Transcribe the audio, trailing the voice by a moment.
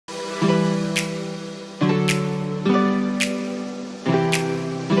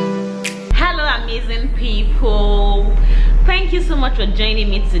people. Thank you so much for joining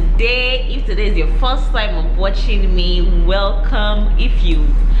me today. If today is your first time of watching me, welcome. If you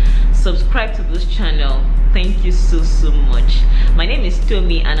subscribe to this channel, thank you so much. My name is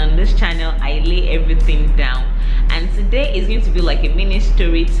Tomi, and on this channel I lay everything down, and today is going to be like a mini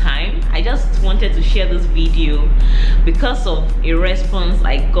story time. I just wanted to share this video because of a response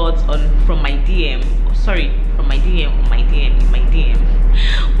I got from my DM,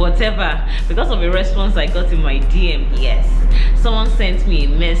 whatever, because of a response I got in my DM. Yes, someone sent me a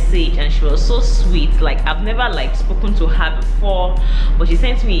message and she was so sweet. Like, I've never like spoken to her before, but she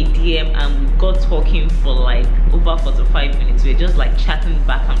sent me a DM and we got talking for like over 45 minutes. We were just like chatting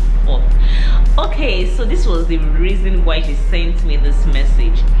back and forth. Okay, so this was the reason why she sent me this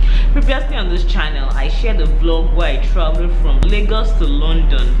message. Previously on this channel, I shared a vlog where I traveled from Lagos to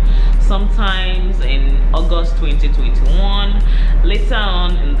London sometimes in August 2021. Later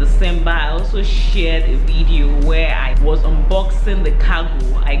on in December, I also shared a video where I was unboxing the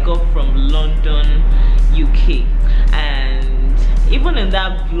cargo I got from London, UK. And even in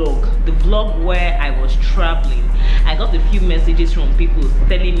that vlog, the vlog where I was traveling, I got a few messages from people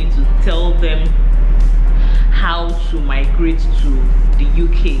telling me to tell them how to migrate to the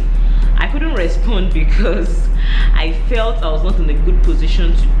UK. I couldn't respond because I felt I was not in a good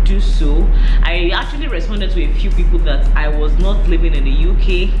position to do so. I actually responded to a few people that I was not living in the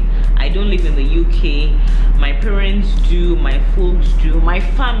UK. I don't live in the UK. My parents do, my folks do, my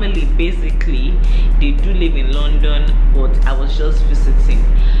family basically, they do live in London, but I was just visiting.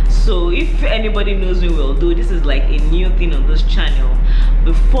 So if anybody knows me well, though this is like a new thing on this channel,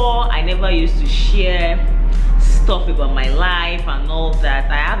 before I never used to share stuff about my life and all that.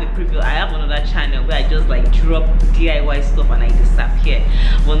 I have another channel where I just like drop DIY stuff and I disappear.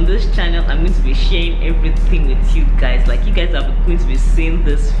 On this channel, I'm going to be sharing everything with you guys. Like, you guys are going to be seeing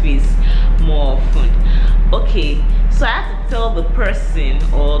this face more often. Okay, so I had to tell the person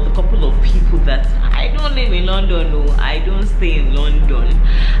or the couple of people that I don't live in London. No, I don't stay in London.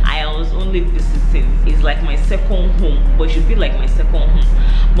 I was only visiting. It's like my second home, but it should be like my second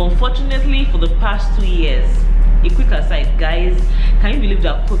home. But unfortunately, for the past 2 years, a quick aside, guys, can you believe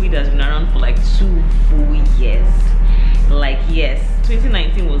that COVID has been around for like 2 full years? Like, yes,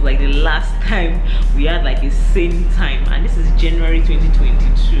 2019 was like the last time we had like a sane time, and this is January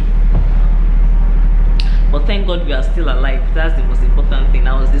 2022. But thank God we are still alive. That's the most important thing.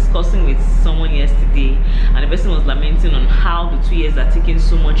 I was discussing with someone yesterday, and the person was lamenting on how the 2 years are taking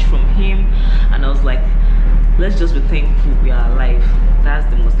so much from him, and I was like, let's just be thankful we are alive. That's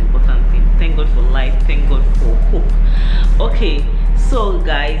the most important thing. Thank God for life, thank God for hope. Okay, so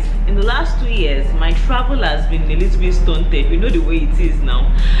guys, in the last 2 years my travel has been a little bit stunted. You know the way it is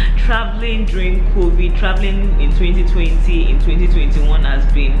now. Traveling during COVID, traveling in 2020, in 2021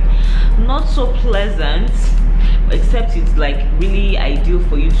 has been not so pleasant, except it's like really ideal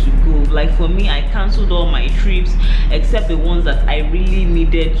for you to go. Like for me, I cancelled all my trips except the ones that I really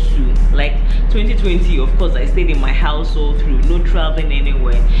needed to. Like 2020, of course, I stayed in my house all through, no traveling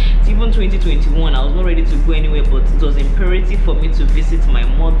anywhere. It's even 2021, I was not ready to go anywhere, but it was imperative for me to visit my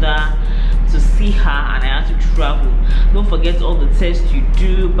mother, to see her, and I had to travel. Don't forget all the tests you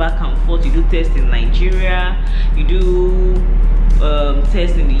do back and forth. You do tests in Nigeria, you do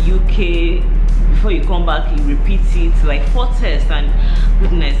tests in the UK. Before you come back, you repeat it, like 4 tests. And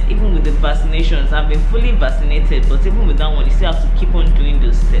goodness, even with the vaccinations, I've been fully vaccinated, but even with that one, you still have to keep on doing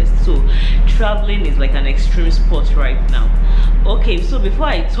those tests. So traveling is like an extreme sport right now. Okay, so before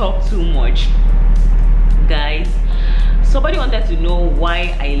I talk too much, guys, somebody wanted to know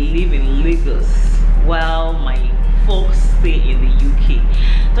why I live in Lagos while my folks stay in the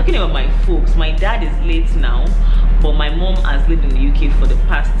UK. Talking about my folks, my dad is late now, but my mom has lived in the UK for the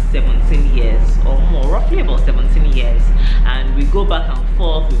past 17 years or more, roughly about 17 years, and we go back and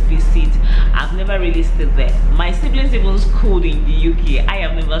forth, we visit. I've never really stayed there. My siblings even schooled in the UK. I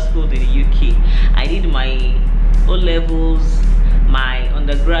have never schooled in the UK. I did my O-levels, my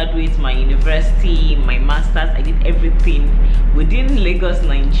undergraduate, my university, my masters. I did everything within Lagos,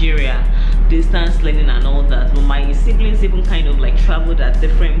 Nigeria, distance learning and all that. But my siblings even kind of like traveled at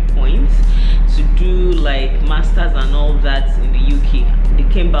different points to do like masters and all that in the UK. They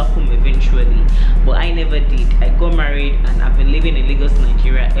came back home eventually, but I never did. I got married and I've been living in Lagos,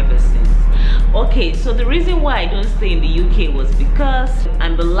 Nigeria ever since. Okay, so the reason why I don't stay in the UK was because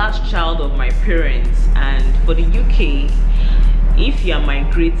I'm the last child of my parents, and for the UK, if you are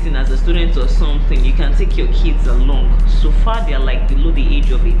migrating as a student or something, you can take your kids along. So far they are like below the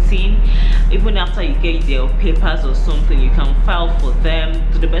age of 18. Even after you get their papers or something, you can file for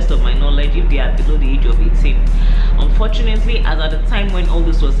them, to the best of my knowledge, if they are below the age of 18. Unfortunately, as at the time when all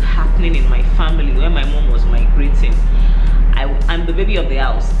this was happening in my family, when my mom was migrating, I'm the baby of the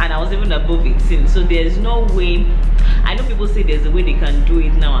house, and I was even above 18. So there's no way. I know people say there's a way they can do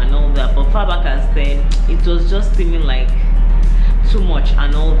it now and all that, but far back as then, it was just seeming like too much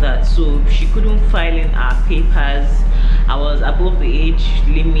and all that. So she couldn't file in our papers. I was above the age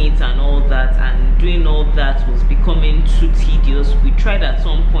limit and all that, and doing all that was becoming too tedious. We tried at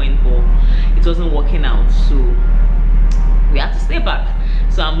some point, but it wasn't working out, so we had to stay back.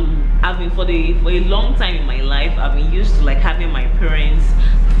 So I've been for a long time in my life, I've been used to like having my parents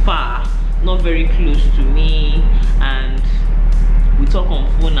far, not very close to me, and we talk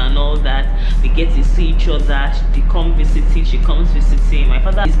on phone and all that. We get to see each other. They come visiting, she comes visiting. My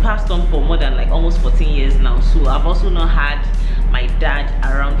father is passed on for more than like almost 14 years now, so I've also not had my dad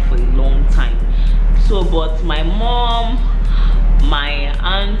around for a long time. So but my mom, my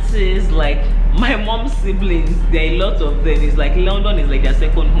aunties, like my mom's siblings, there are a lot of them. It's like London is like their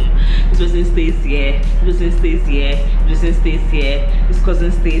second home. This person stays here, this person stays here, this person stays here, this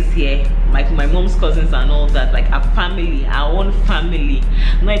cousin stays here. Like my mom's cousins and all that, like a family, our own family,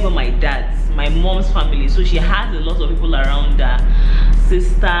 not even my dad's, my mom's family. So she has a lot of people around her,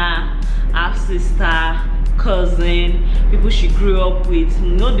 sister, half sister, cousin, people she grew up with.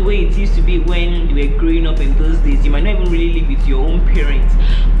 Not the way it used to be when you were growing up in those days. You might not even really live with your own parents,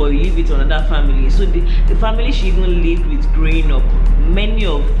 but you live with another family. So the family she even lived with growing up, many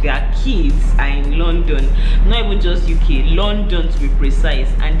of their kids are in London, not even just UK, London to be precise,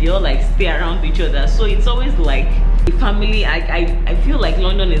 and they all like stay around each other. So it's always like a family. I feel like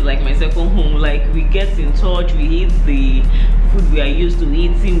London is like my second home. Like we get in touch, we eat the food we are used to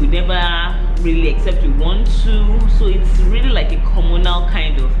eating, we never really except we want to. So it's really like a communal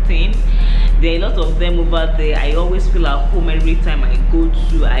kind of thing. There are a lot of them over there. I always feel at home every time I go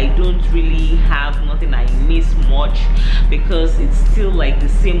to. I don't really have nothing I miss much, because it's still like the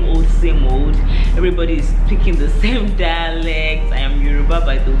same old. Everybody is speaking the same dialect. I am Yoruba,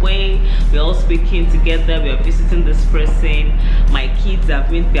 by the way. We're all speaking together. We are visiting this person. My kids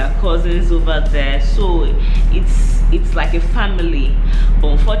have met their cousins over there, so it's like a family.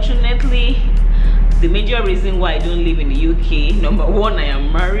 But unfortunately, the major reason why I don't live in the UK, number one, I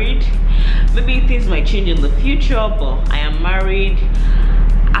am married. Maybe things might change in the future, but I am married.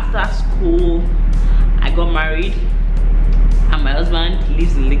 After school, I got married, and my husband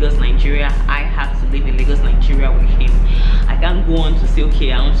lives in Lagos, Nigeria. I have to live in Lagos, Nigeria with him. I can't go on to say,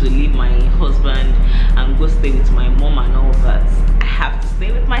 okay, I want to leave my husband and go stay with my mom and all that. I have to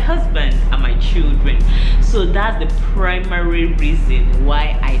stay with my husband and my children. So that's the primary reason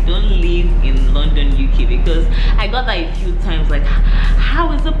why I don't live in London, UK, because I got that a few times, like,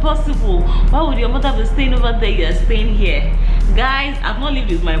 how is it possible? Why would your mother be staying over there, you're staying here? Guys, I've not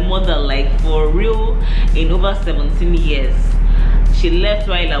lived with my mother like for real in over 17 years. She left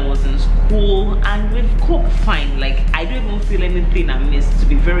while I was in school, and we've coped fine. Like, I don't even feel anything I miss, to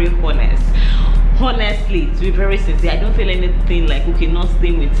be very honest. Honestly, to be very sincere, I don't feel anything like, okay, not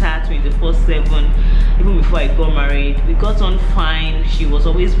staying with her 24/7. Even before I got married, we got on fine. She was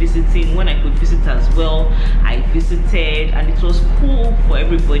always visiting when I could visit as well. I visited, and it was cool for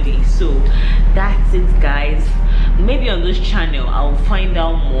everybody. So that's it, guys. Maybe on this channel I'll find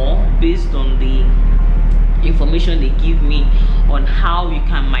out more based on the information they give me on how you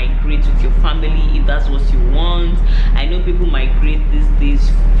can migrate with your family if that's what you want. I know people migrate these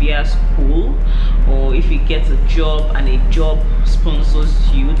days via school, or if you get a job and a job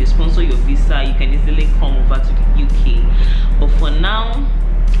sponsors you, they sponsor your visa, you can easily come over to the UK. But for now,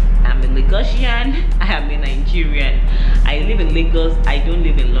 I'm a Lagosian, I am a Nigerian. I live in Lagos, I don't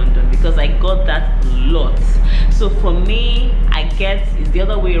live in London, because I got that a lot. So for me, I get it's the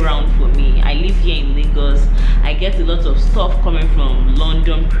other way around for me. I live here in Lagos. I get a lot of stuff coming from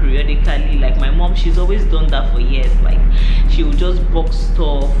London periodically. Like my mom, she's always done that for years. Like she will just box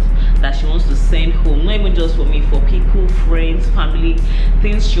stuff that she wants to send home, not even just for me, for people, friends, family,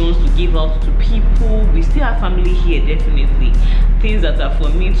 things she wants to give out to people. We still have family here, definitely. Things that are for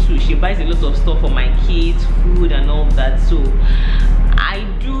me too. She buys a lot of stuff for my kids, food and all that. So I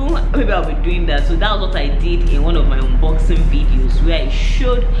do, maybe I'll be doing that. So that was what I did in one of my unboxing videos, where I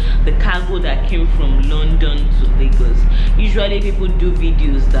showed the cargo that came from London to Lagos. Usually people do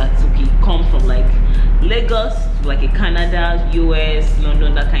videos that come from like Lagos to like a Canada, US,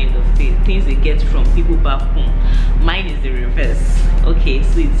 London, that kind of thing, things they get from people back home. Mine is the reverse. Okay,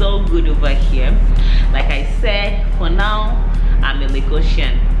 so it's all good over here. Like I said, for now I'm a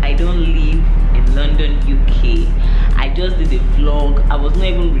Lagosian. I don't live in London, UK. I just did a vlog. I was not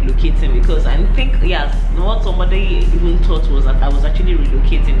even relocating, because I think, yes, what somebody even thought was that I was actually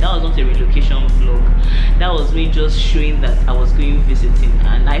relocating. That was not a relocation vlog. That was me just showing that I was going visiting,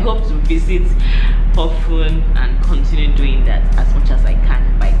 and I hope to visit often and continue doing that as much as I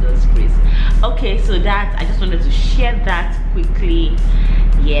can by God's grace. Okay, so that I just wanted to share that quickly.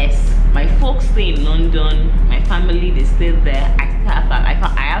 Yes, my folks stay in London. My family, they stay there. I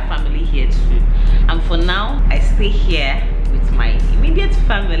have family here too, and for now I stay here with my immediate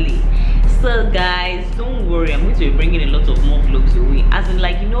family. So guys, don't worry, I'm going to be bringing a lot of more vlogs away, as in,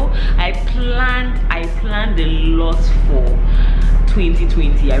 like, you know, I planned a lot for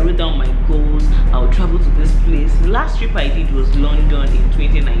 2020. I wrote down my goals. I'll travel to this place. The last trip I did was London in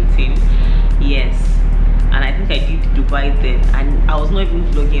 2019. Yes, and I think I did Dubai then, and I was not even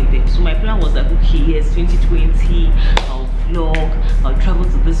vlogging then. So my plan was like, okay, yes, 2020 I'll vlog, I'll travel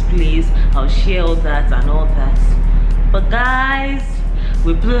to this place, I'll share all that and all that. But guys,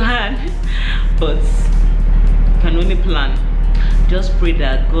 we plan, but can only plan. Just pray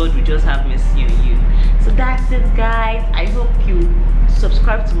that God will just have mercy on you. So that's it, guys. I hope you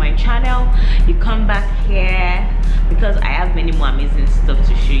subscribe to my channel, you come back here, because I have many more amazing stuff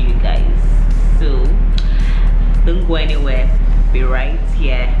to show you guys. So don't go anywhere, be right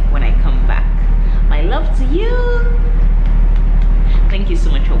here when I come back. My love to you. Thank you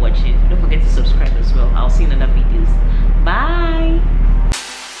so much for watching. Don't forget to subscribe as well. I'll see you in other videos.